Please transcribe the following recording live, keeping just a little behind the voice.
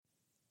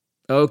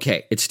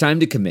Okay, it's time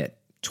to commit.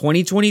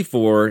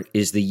 2024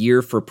 is the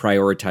year for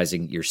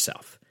prioritizing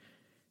yourself.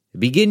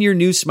 Begin your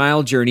new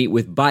smile journey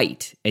with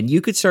Byte, and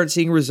you could start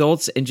seeing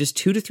results in just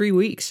 2 to 3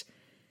 weeks.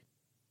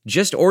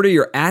 Just order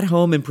your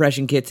at-home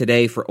impression kit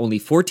today for only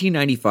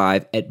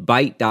 $14.95 at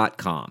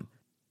Byte.com.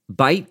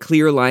 Byte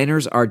clear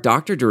liners are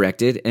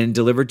doctor-directed and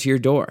delivered to your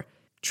door.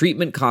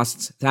 Treatment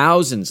costs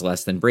thousands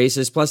less than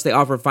braces, plus they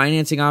offer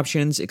financing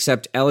options,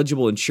 accept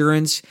eligible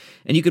insurance,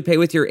 and you could pay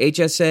with your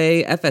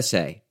HSA,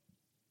 FSA.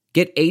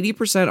 Get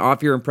 80%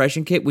 off your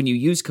impression kit when you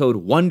use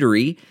code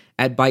WONDERY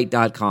at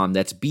Byte.com.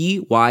 That's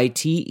BYTE.com.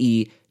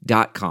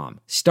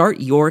 Start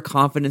your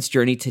confidence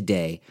journey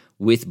today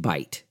with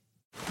Byte.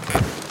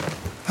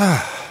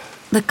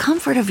 The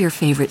comfort of your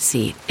favorite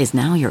seat is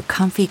now your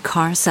comfy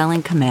car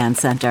selling command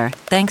center,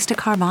 thanks to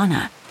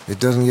Carvana. It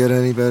doesn't get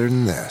any better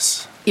than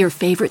this. Your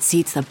favorite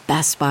seat's the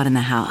best spot in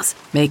the house.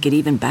 Make it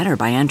even better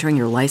by entering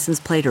your license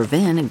plate or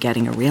VIN and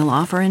getting a real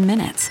offer in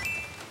minutes.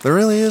 There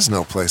really is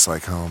no place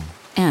like home.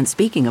 And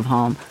speaking of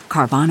home,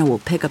 Carvana will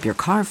pick up your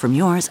car from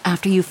yours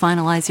after you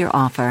finalize your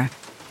offer.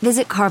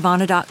 Visit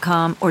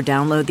Carvana.com or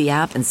download the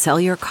app and sell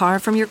your car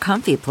from your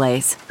comfy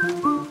place.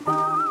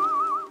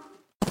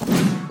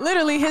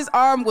 Literally, his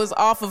arm was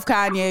off of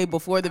Kanye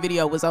before the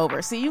video was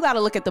over. See, you got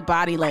to look at the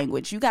body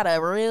language. You got to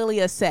really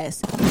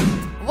assess.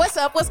 What's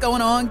up? What's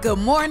going on? Good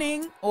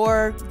morning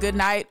or good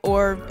night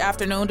or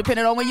afternoon,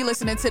 depending on when you're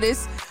listening to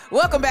this.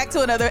 Welcome back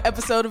to another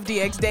episode of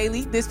DX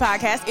Daily. This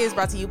podcast is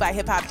brought to you by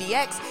Hip Hop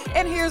DX,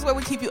 and here's where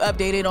we keep you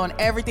updated on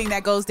everything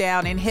that goes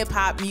down in hip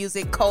hop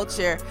music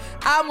culture.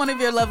 I'm one of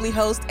your lovely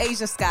hosts,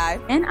 Asia Sky.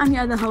 And I'm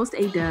your other host,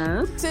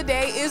 A-Dub.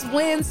 Today is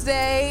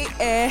Wednesday,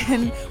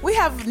 and we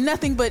have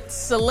nothing but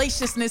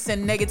salaciousness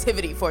and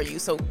negativity for you,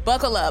 so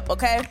buckle up,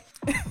 okay?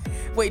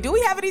 Wait, do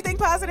we have anything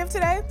positive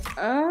today?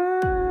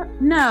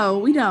 No,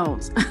 we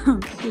don't.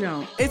 We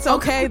don't. It's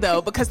okay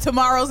though, because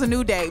tomorrow's a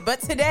new day. But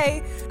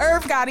today,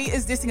 Irv Gotti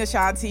is dissing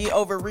Ashanti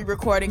over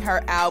re-recording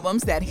her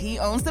albums that he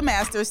owns the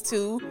masters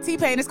to.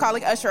 T-Pain is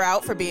calling Usher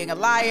out for being a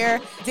liar.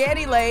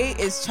 Danileigh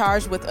is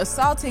charged with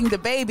assaulting the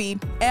baby.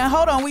 And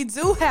hold on, we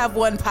do have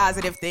one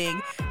positive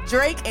thing.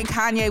 Drake and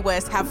Kanye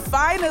West have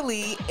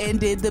finally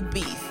ended the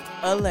beef.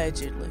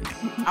 Allegedly.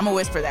 I'm gonna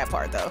whisper that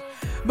part though.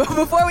 But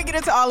before we get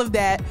into all of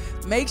that,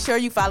 make sure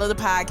you follow the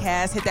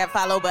podcast. Hit that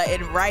follow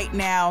button right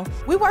now.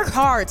 We work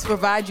hard to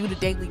provide you the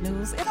daily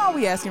news, and all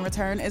we ask in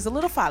return is a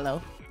little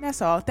follow.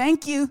 That's all.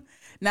 Thank you.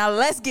 Now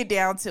let's get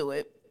down to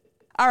it.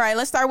 All right,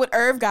 let's start with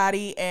Irv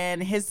Gotti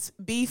and his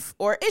beef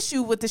or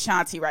issue with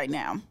Ashanti right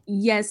now.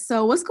 Yes,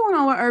 so what's going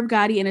on with Irv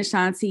Gotti and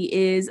Ashanti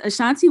is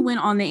Ashanti went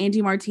on the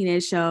Angie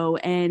Martinez show,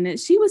 and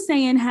she was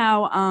saying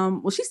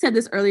how, she said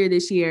this earlier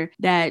this year,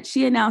 that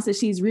she announced that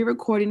she's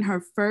re-recording her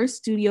first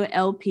studio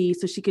LP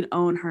so she could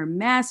own her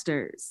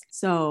masters.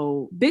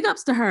 So big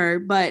ups to her,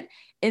 but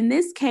in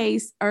this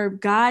case, Irv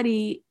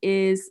Gotti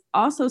is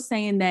also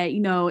saying that, you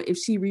know, if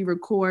she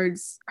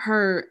re-records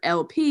her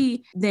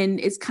LP, then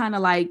it's kind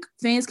of like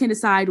fans can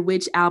decide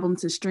which album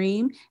to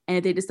stream. And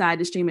if they decide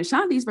to stream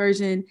Ashanti's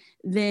version,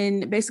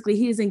 then basically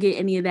he doesn't get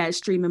any of that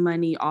streaming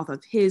money off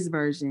of his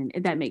version,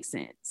 if that makes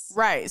sense.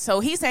 Right.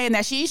 So he's saying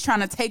that she's trying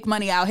to take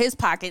money out his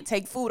pocket,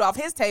 take food off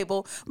his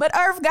table. But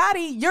Irv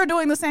Gotti, you're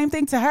doing the same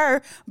thing to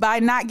her by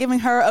not giving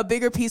her a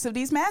bigger piece of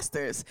these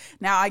masters.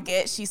 Now, I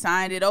get she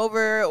signed it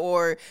over,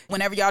 or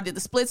whenever y'all did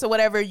the splits or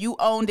whatever, you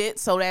owned it.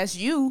 So that's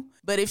you.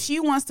 But if she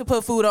wants to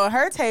put food on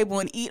her table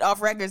and eat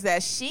off records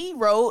that she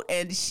wrote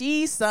and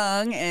she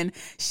sung and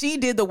she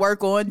did the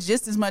work on,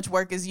 just as much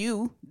work as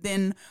you,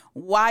 then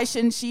why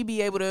shouldn't she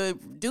be able to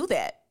do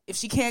that? If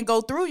she can't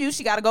go through you,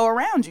 she got to go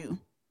around you.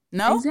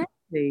 No?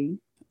 Exactly.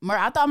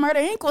 I thought Murder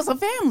Inc. was a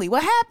family.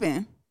 What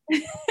happened?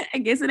 I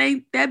guess it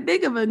ain't that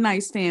big of a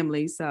nice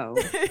family, so.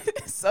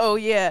 So,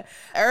 yeah.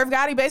 Irv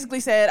Gotti basically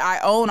said, I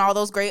own all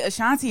those great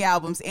Ashanti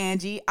albums,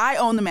 Angie. I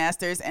own the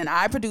masters, and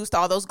I produced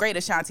all those great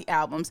Ashanti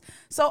albums.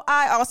 So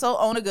I also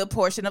own a good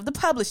portion of the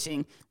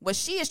publishing. What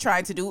she is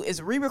trying to do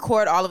is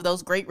re-record all of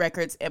those great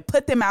records and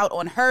put them out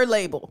on her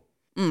label.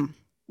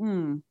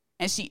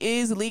 And she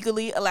is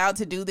legally allowed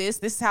to do this.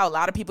 This is how a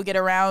lot of people get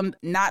around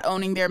not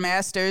owning their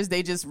masters.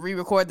 They just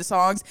re-record the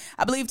songs.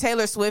 I believe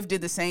Taylor Swift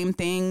did the same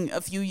thing a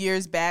few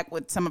years back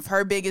with some of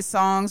her biggest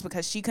songs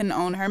because she couldn't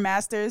own her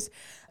masters.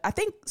 I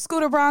think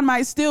Scooter Braun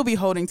might still be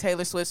holding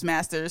Taylor Swift's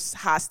masters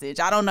hostage.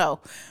 I don't know.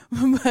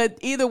 But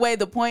either way,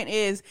 the point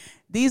is,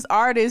 these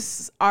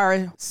artists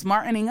are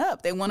smartening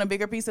up. They want a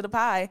bigger piece of the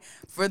pie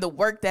for the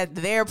work that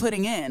they're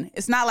putting in.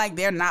 It's not like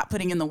they're not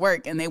putting in the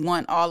work and they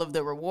want all of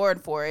the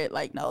reward for it.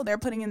 Like, no, they're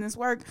putting in this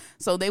work.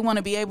 So they want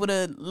to be able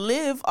to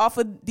live off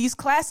of these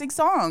classic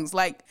songs.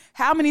 Like,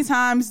 how many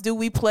times do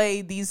we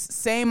play these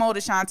same old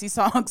Ashanti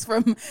songs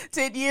from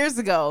 10 years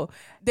ago?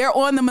 They're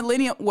on the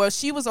Millennium. Well,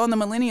 she was on the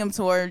Millennium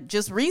Tour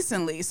just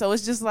recently. So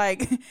it's just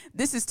like,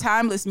 this is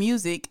timeless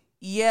music.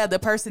 Yeah, the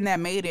person that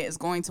made it is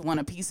going to want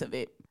a piece of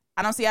it.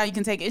 I don't see how you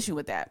can take issue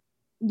with that.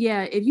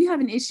 Yeah, if you have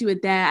an issue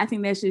with that, I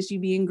think that's just you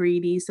being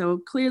greedy. So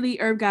clearly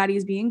Irv Gotti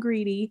is being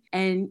greedy.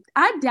 And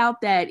I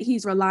doubt that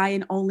he's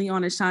relying only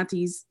on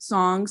Ashanti's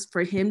songs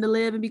for him to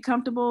live and be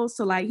comfortable.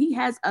 So like he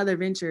has other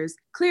ventures,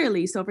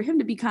 clearly. So for him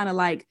to be kind of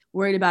like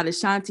worried about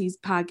Ashanti's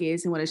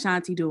pockets and what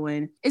Ashanti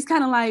doing, it's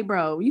kind of like,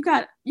 bro, you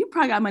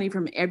probably got money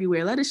from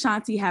everywhere. Let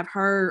Ashanti have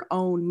her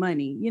own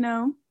money, you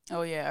know?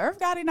 Oh, yeah. Irv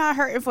Gotti not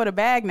hurting for the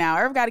bag now.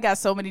 Irv Gotti got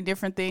so many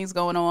different things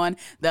going on.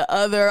 The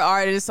other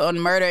artists on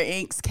Murder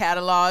Inc.'s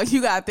catalog,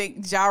 you got to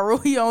think Ja Rule,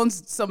 he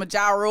owns some of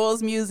Ja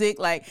Rule's music.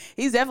 Like,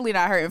 he's definitely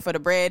not hurting for the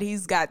bread.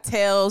 He's got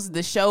Tales,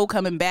 the show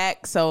coming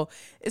back. So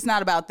it's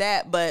not about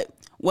that, but,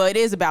 well, it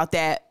is about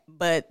that.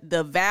 But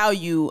the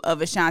value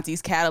of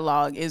Ashanti's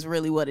catalog is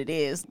really what it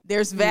is.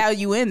 There's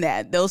value in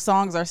that. Those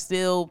songs are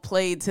still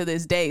played to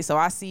this day. So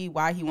I see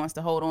why he wants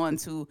to hold on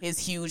to his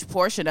huge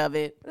portion of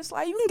it. But it's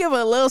like, you can give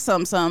it a little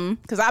something.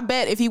 Because I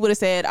bet if he would have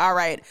said, all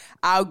right,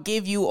 I'll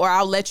give you or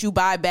I'll let you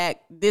buy back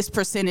this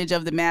percentage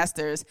of the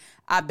masters,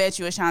 I bet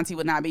you Ashanti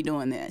would not be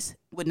doing this,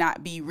 would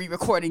not be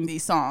re-recording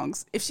these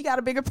songs if she got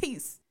a bigger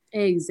piece.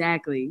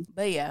 Exactly.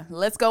 But yeah,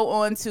 let's go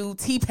on to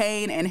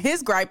T-Pain and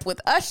his gripe with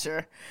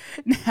Usher.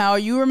 Now,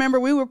 you remember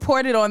we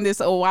reported on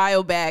this a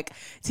while back.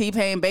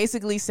 T-Pain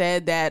basically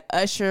said that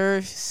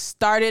Usher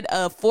started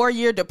a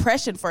 4-year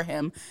depression for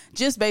him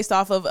just based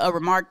off of a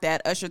remark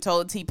that Usher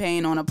told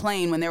T-Pain on a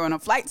plane when they were on a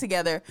flight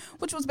together,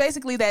 which was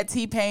basically that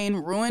T-Pain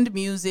ruined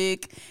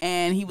music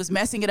and he was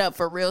messing it up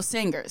for real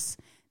singers.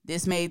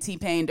 This made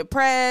T-Pain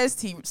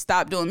depressed. He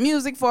stopped doing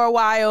music for a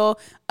while.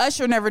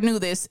 Usher never knew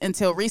this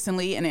until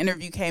recently. An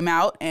interview came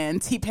out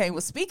and T-Pain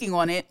was speaking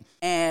on it.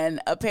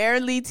 And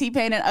apparently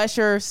T-Pain and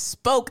Usher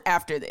spoke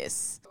after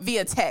this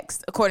via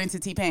text, according to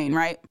T-Pain,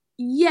 right?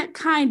 Yeah,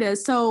 kind of.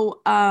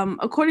 So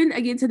according,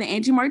 again, to the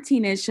Angie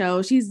Martinez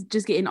show, she's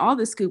just getting all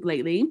the scoop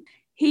lately.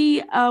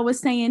 He was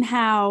saying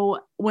how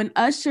when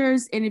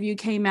Usher's interview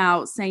came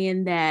out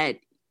saying that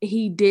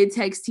he did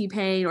text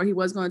T-Pain or he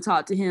was going to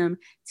talk to him,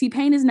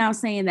 T-Pain is now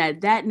saying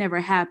that that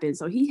never happened.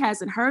 So he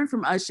hasn't heard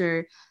from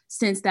Usher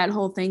since that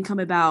whole thing come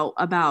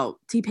about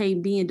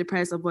T-Pain being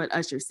depressed of what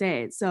Usher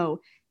said. So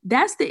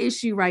that's the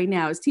issue right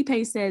now, is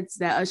T-Pain says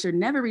that Usher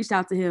never reached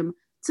out to him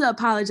to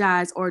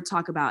apologize or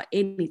talk about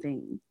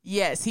anything.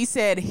 Yes, he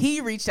said he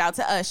reached out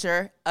to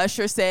Usher.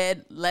 Usher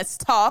said, let's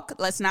talk,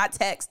 let's not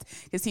text,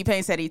 because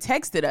T-Pain said he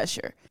texted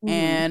Usher.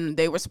 And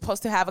they were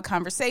supposed to have a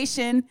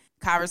conversation.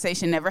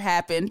 Conversation never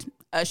happened.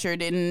 Usher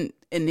didn't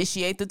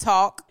initiate the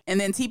talk. And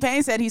then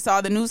T-Pain said he saw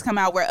the news come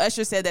out where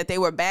Usher said that they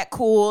were back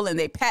cool and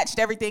they patched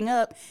everything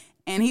up.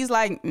 And he's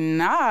like,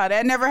 nah,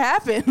 that never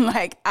happened.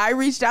 Like, I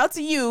reached out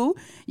to you.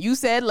 You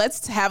said,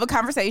 let's have a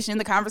conversation.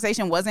 The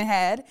conversation wasn't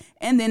had.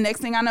 And then next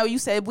thing I know, you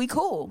said, we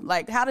cool.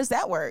 Like, how does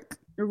that work?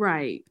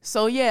 Right.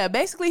 So, yeah,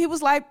 basically he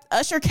was like,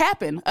 Usher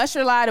capping.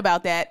 Usher lied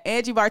about that.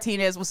 Angie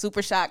Martinez was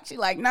super shocked. She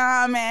like,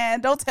 nah,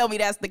 man, don't tell me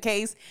that's the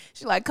case.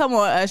 She like, come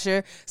on,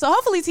 Usher. So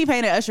hopefully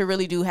T-Pain and Usher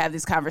really do have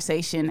this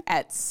conversation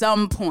at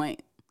some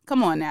point.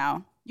 Come on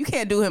now. You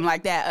can't do him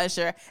like that,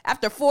 Usher.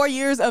 After 4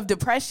 years of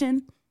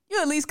depression,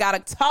 you at least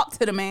got to talk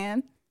to the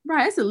man.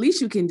 Right. That's the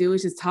least you can do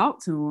is just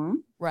talk to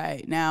him.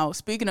 Right. Now,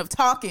 speaking of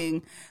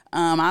talking,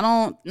 I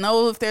don't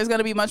know if there's going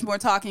to be much more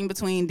talking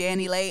between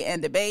Danileigh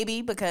and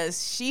DaBaby,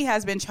 because she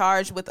has been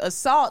charged with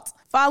assault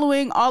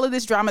following all of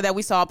this drama that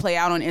we saw play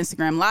out on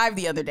Instagram Live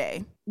the other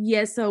day.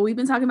 Yes, so we've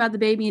been talking about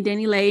DaBaby and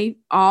Danileigh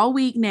all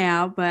week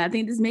now, but I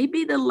think this may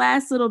be the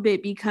last little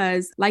bit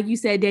because, like you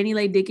said,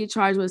 Danileigh did get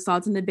charged with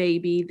assaulting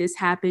DaBaby. This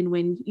happened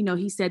when,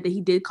 he said that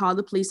he did call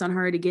the police on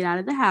her to get out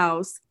of the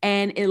house.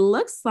 And it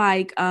looks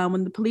like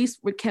when the police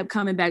kept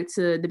coming back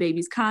to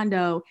DaBaby's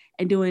condo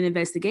and doing an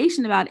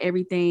investigation about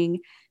everything,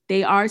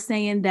 they are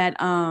saying that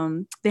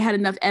they had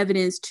enough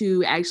evidence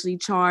to actually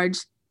charge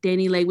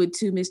Danileigh with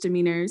 2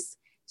 misdemeanors.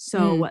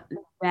 So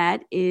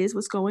that is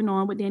what's going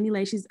on with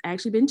Danileigh. She's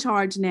actually been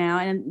charged now.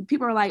 And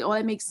people are like, oh,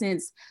 that makes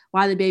sense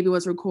why DaBaby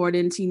was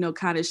recording to,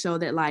 kind of show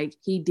that like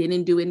he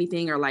didn't do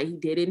anything or like he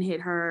didn't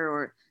hit her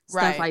or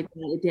stuff like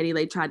that.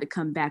 Danileigh tried to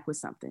come back with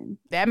something.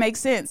 That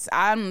makes sense.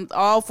 I'm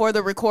all for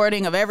the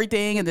recording of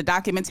everything and the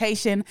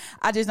documentation.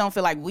 I just don't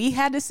feel like we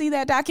had to see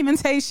that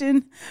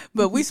documentation,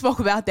 but we spoke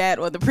about that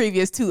on the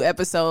previous 2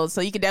 episodes.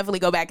 So you can definitely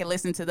go back and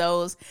listen to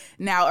those.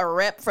 Now, a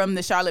rep from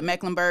the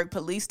Charlotte-Mecklenburg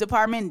Police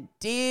Department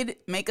did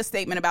make a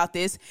statement about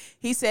this.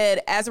 He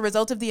said, as a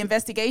result of the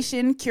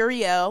investigation,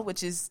 Curiel,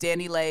 which is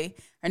Danileigh,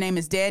 her name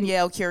is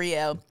Danielle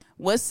Curiel,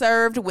 was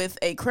served with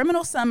a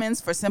criminal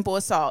summons for simple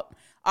assault.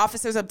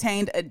 Officers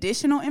obtained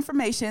additional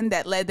information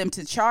that led them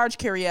to charge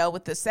Curiel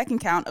with the second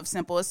count of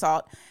simple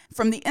assault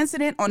from the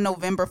incident on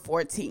November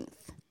 14th.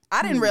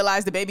 I didn't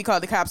realize DaBaby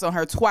called the cops on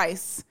her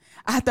twice.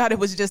 I thought it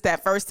was just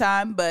that first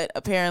time, but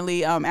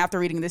apparently after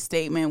reading this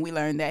statement, we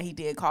learned that he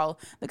did call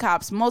the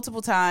cops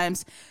multiple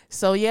times.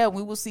 So yeah,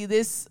 we will see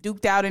this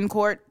duked out in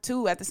court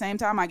too at the same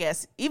time, I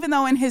guess. Even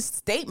though in his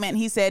statement,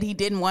 he said he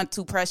didn't want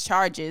to press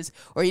charges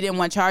or he didn't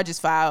want charges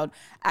filed,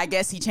 I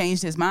guess he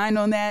changed his mind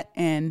on that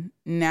and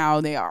now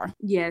they are.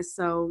 Yeah,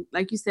 so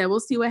like you said, we'll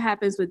see what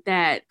happens with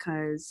that,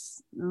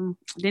 because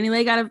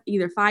Danileigh got to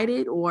either fight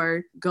it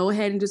or go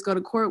ahead and just go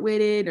to court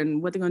with it,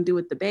 and what they're going to do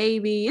with the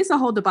baby. It's a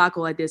whole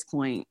debacle at this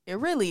point. It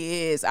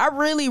really is. I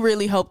really,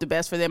 really hope the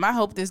best for them. I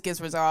hope this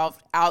gets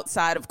resolved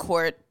outside of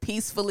court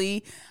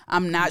peacefully.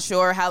 I'm not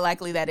sure how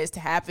likely that is to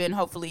happen.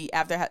 Hopefully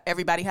after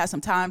everybody has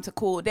some time to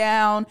cool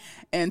down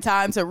and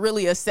time to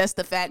really assess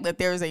the fact that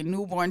there is a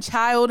newborn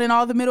child in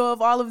all the middle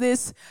of all of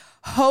this.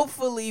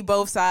 Hopefully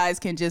both sides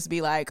can just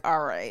be like,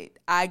 all right,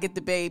 I get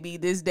the baby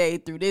this day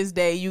through this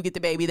day, you get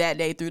the baby that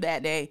day through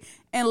that day,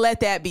 and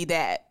let that be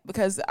that.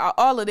 Because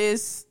all of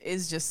this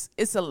is just,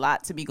 it's a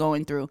lot to be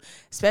going through,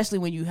 especially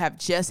when you have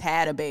just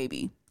had a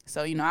baby.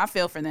 So, I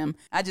feel for them.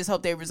 I just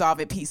hope they resolve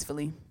it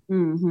peacefully.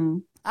 Mm-hmm.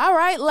 All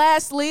right,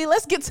 lastly,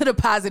 let's get to the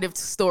positive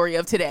story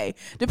of today,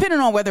 depending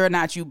on whether or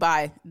not you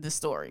buy the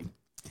story.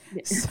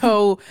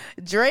 So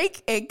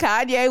Drake and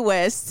Kanye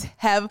West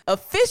have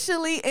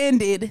officially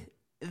ended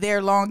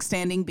their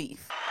long-standing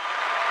beef.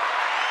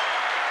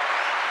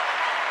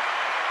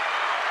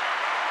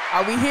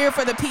 Are we here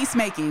for the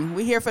peacemaking?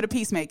 We here for the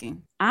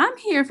peacemaking. I'm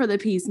here for the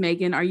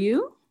peacemaking. Are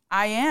you?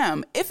 I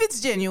am, if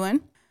it's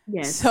genuine.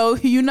 Yes. So,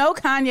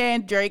 Kanye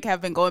and Drake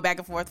have been going back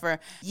and forth for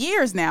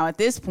years now at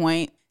this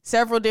point.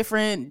 Several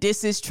different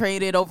disses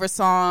traded over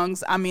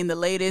songs. I mean, the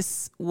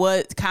latest,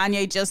 what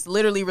Kanye just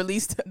literally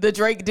released the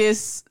Drake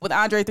diss with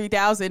Andre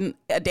 3000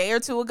 a day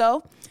or two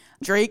ago.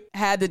 Drake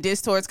had the diss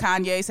towards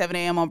Kanye, 7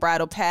 a.m. on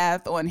Bridal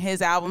Path, on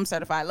his album,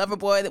 Certified Lover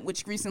Boy,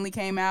 which recently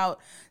came out.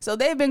 So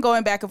they've been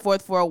going back and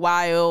forth for a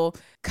while.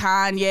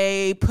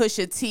 Kanye,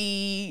 Pusha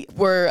T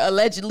were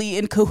allegedly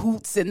in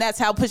cahoots, and that's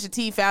how Pusha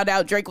T found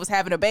out Drake was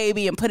having a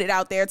baby and put it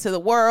out there to the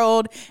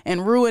world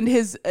and ruined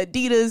his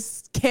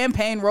Adidas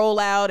campaign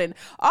rollout and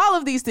all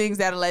of these things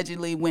that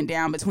allegedly went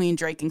down between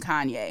Drake and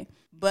Kanye.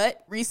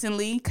 But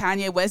recently,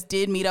 Kanye West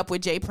did meet up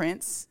with Jay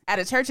Prince at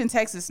a church in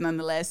Texas,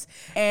 nonetheless.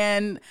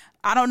 And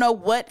I don't know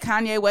what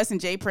Kanye West and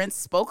Jay Prince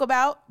spoke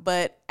about,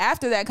 but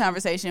after that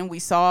conversation, we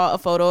saw a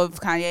photo of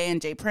Kanye and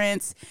Jay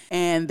Prince,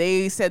 and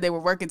they said they were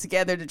working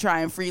together to try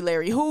and free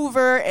Larry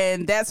Hoover,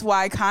 and that's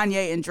why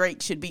Kanye and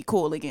Drake should be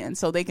cool again,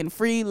 so they can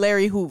free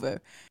Larry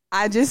Hoover.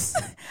 This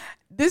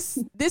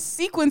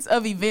sequence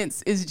of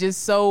events is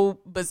just so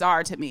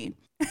bizarre to me.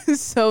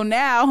 So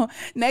now,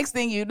 next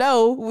thing you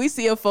know, we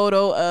see a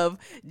photo of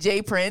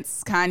Jay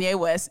Prince, Kanye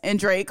West, and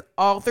Drake,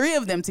 all three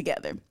of them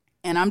together.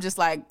 And I'm just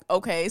like,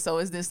 okay, so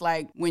is this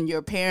like when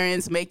your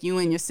parents make you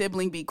and your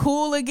sibling be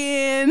cool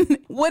again?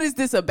 What is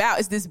this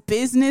about? Is this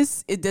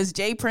business? Does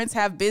Jay Prince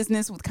have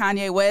business with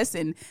Kanye West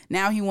and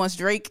now he wants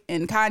Drake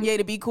and Kanye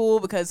to be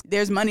cool because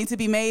there's money to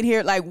be made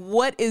here? Like,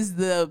 what is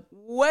the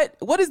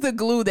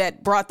glue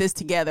that brought this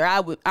together?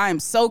 I am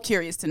so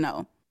curious to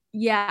know.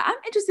 Yeah, I'm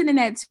interested in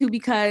that too,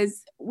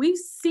 because we've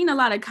seen a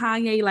lot of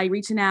Kanye like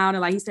reaching out, and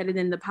like he said it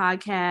in the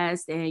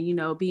podcast,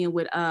 and being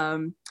with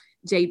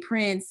Jay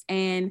Prince,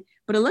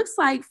 but it looks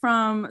like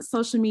from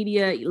social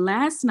media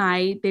last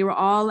night they were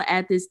all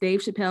at this Dave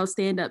Chappelle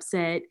stand-up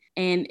set,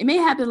 and it may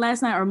have happened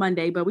last night or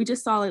Monday, but we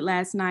just saw it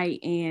last night,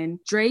 and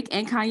Drake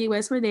and Kanye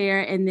West were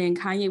there, and then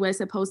Kanye West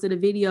had posted a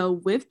video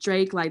with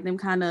Drake, like them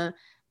kind of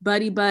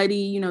buddy,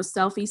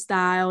 selfie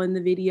style in the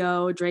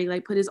video. Drake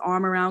like put his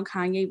arm around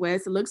Kanye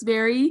West. It looks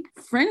very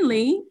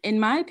friendly,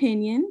 in my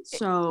opinion.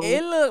 So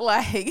it looked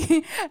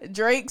like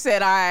Drake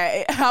said,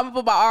 I'm gonna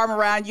put my arm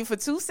around you for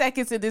 2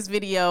 seconds in this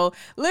video.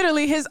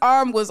 Literally, his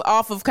arm was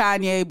off of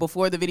Kanye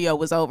before the video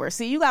was over.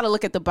 See, you got to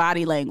look at the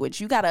body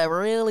language. You got to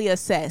really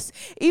assess.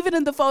 Even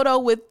in the photo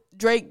with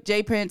Drake,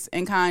 Jay Prince,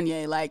 and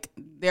Kanye, like,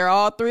 they're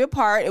all three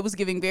apart. It was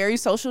giving very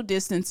social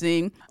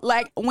distancing.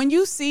 Like, when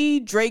you see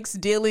Drake's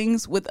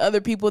dealings with other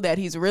people that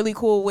he's really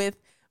cool with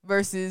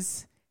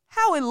versus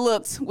how it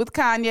looked with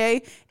Kanye,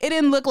 it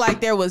didn't look like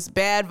there was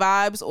bad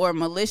vibes or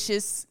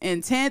malicious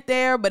intent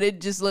there, but it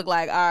just looked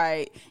like, all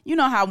right, you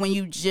know how when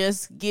you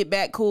just get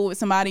back cool with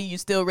somebody, you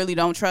still really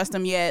don't trust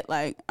them yet?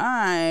 Like, all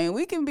right,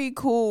 we can be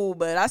cool,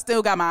 but I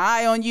still got my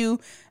eye on you.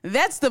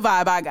 That's the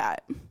vibe I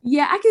got.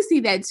 Yeah, I can see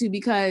that too,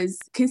 because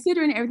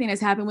considering everything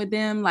that's happened with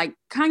them, like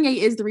Kanye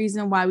is the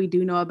reason why we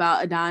do know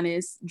about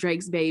Adonis,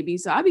 Drake's baby.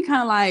 So I'd be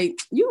kind of like,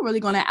 you really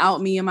going to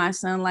out me and my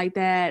son like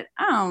that?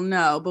 I don't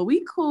know, but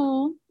we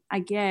cool, I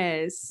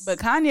guess. But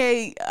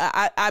Kanye,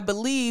 I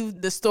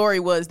believe the story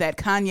was that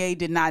Kanye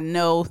did not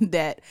know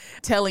that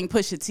telling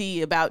Pusha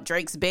T about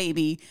Drake's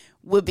baby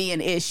would be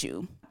an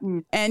issue.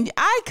 And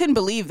I couldn't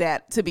believe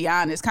that, to be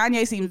honest.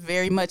 Kanye seems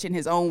very much in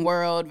his own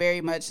world,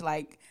 very much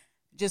like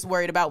just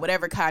worried about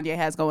whatever Kanye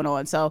has going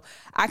on. So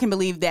I can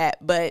believe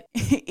that. But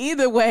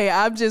either way,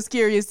 I'm just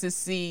curious to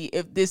see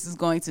if this is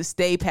going to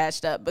stay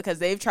patched up, because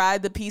they've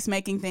tried the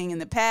peacemaking thing in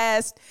the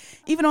past.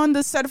 Even on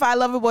the Certified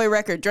Lover Boy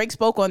record, Drake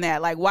spoke on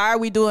that. Like, why are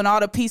we doing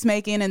all the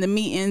peacemaking and the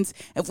meetings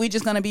if we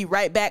just going to be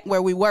right back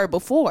where we were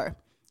before?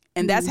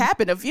 And that's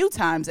happened a few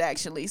times,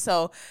 actually.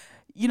 So,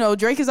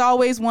 Drake is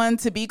always one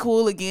to be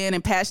cool again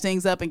and patch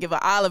things up and give an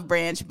olive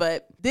branch.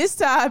 But this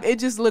time it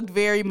just looked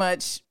very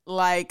much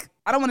like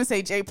I don't want to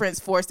say Jay Prince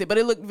forced it, but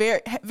it looked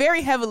very,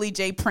 very heavily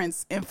Jay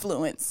Prince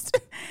influenced.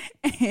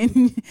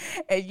 and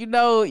you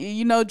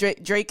know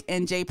Drake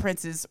and Jay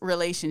Prince's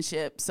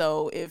relationship.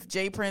 So if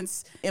Jay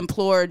Prince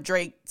implored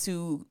Drake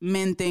to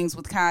mend things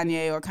with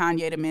Kanye, or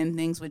Kanye to mend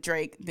things with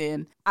Drake,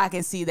 then I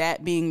can see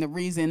that being the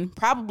reason,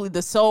 probably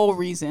the sole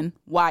reason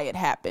why it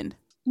happened.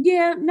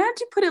 Yeah, now that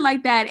you put it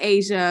like that,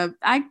 Asia,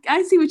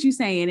 I see what you're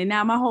saying, and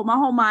now my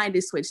whole mind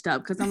is switched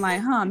up because I'm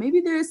like,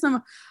 maybe there is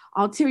some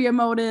ulterior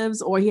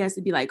motives, or he has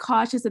to be like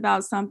cautious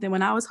about something,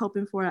 when I was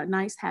hoping for a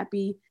nice,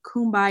 happy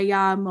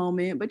kumbaya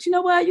moment. But you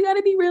know what? You got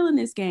to be real in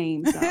this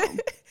game. So.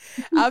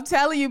 I'm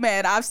telling you,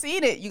 man, I've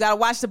seen it. You got to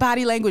watch the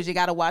body language. You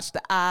got to watch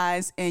the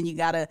eyes, and you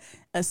got to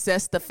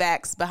assess the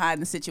facts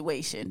behind the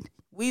situation.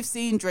 We've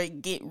seen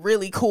Drake get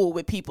really cool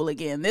with people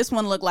again. This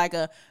one looked like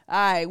all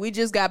right, we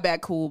just got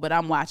back cool, but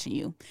I'm watching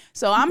you.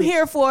 So I'm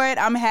here for it.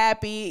 I'm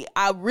happy.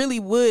 I really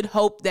would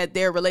hope that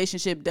their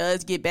relationship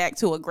does get back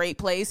to a great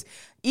place,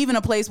 even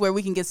a place where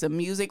we can get some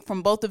music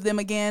from both of them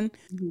again.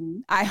 Mm-hmm.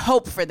 I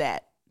hope for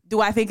that. Do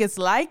I think it's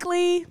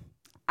likely?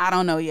 I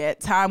don't know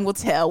yet. Time will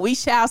tell. We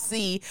shall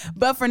see.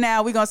 But for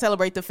now, we're going to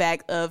celebrate the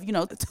fact of,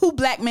 two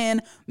black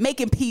men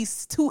making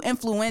peace, two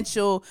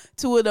influential,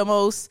 two of the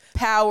most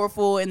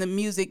powerful in the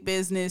music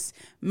business,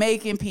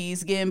 making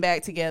peace, getting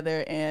back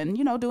together, and,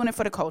 doing it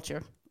for the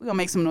culture. We're going to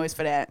make some noise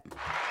for that.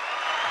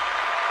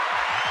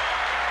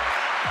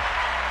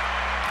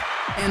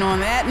 And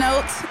on that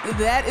note,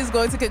 that is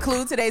going to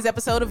conclude today's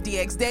episode of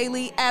DX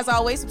Daily. As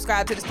always,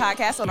 subscribe to this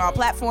podcast on all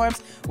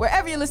platforms,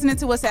 wherever you're listening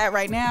to us at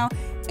right now.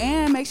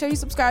 And make sure you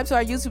subscribe to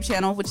our YouTube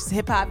channel, which is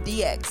Hip Hop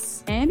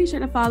DX. And be sure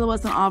to follow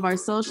us on all of our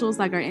socials,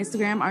 like our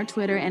Instagram, our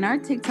Twitter, and our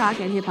TikTok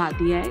at Hip Hop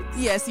DX.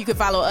 Yes, you can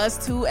follow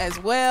us too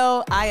as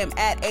well. I am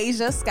at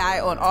Asia Sky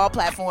on all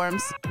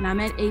platforms. And I'm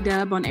at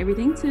A-Dub on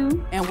everything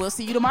too. And we'll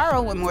see you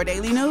tomorrow with more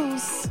daily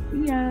news.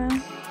 Yeah.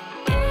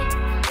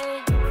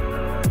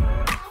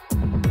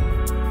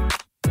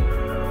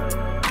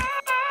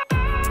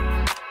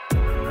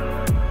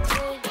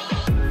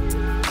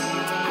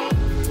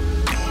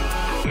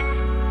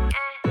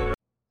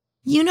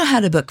 You know how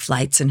to book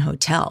flights and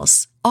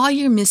hotels. All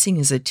you're missing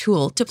is a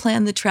tool to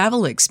plan the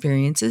travel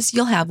experiences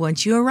you'll have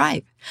once you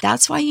arrive.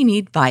 That's why you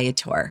need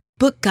Viator.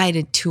 Book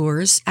guided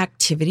tours,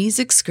 activities,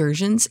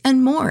 excursions,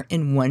 and more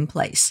in one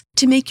place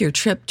to make your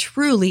trip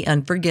truly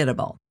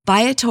unforgettable.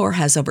 Viator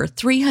has over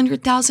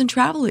 300,000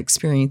 travel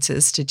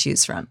experiences to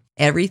choose from.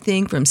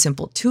 Everything from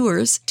simple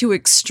tours to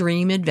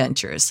extreme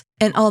adventures,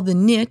 and all the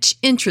niche,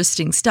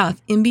 interesting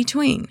stuff in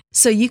between.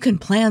 So you can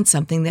plan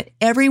something that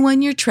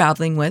everyone you're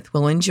traveling with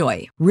will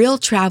enjoy. Real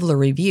traveler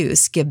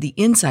reviews give the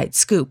inside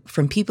scoop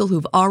from people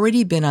who've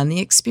already been on the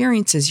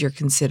experiences you're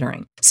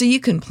considering. So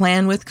you can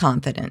plan with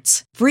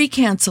confidence. Free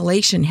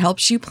cancellation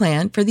helps you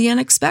plan for the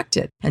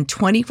unexpected. And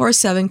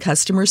 24/7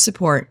 customer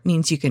support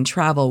means you can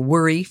travel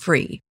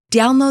worry-free.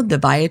 Download the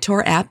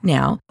Viator app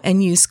now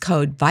and use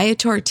code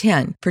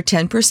Viator10 for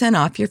 10%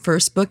 off your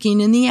first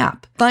booking in the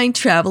app. Find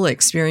travel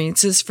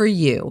experiences for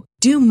you.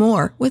 Do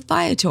more with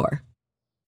Viator.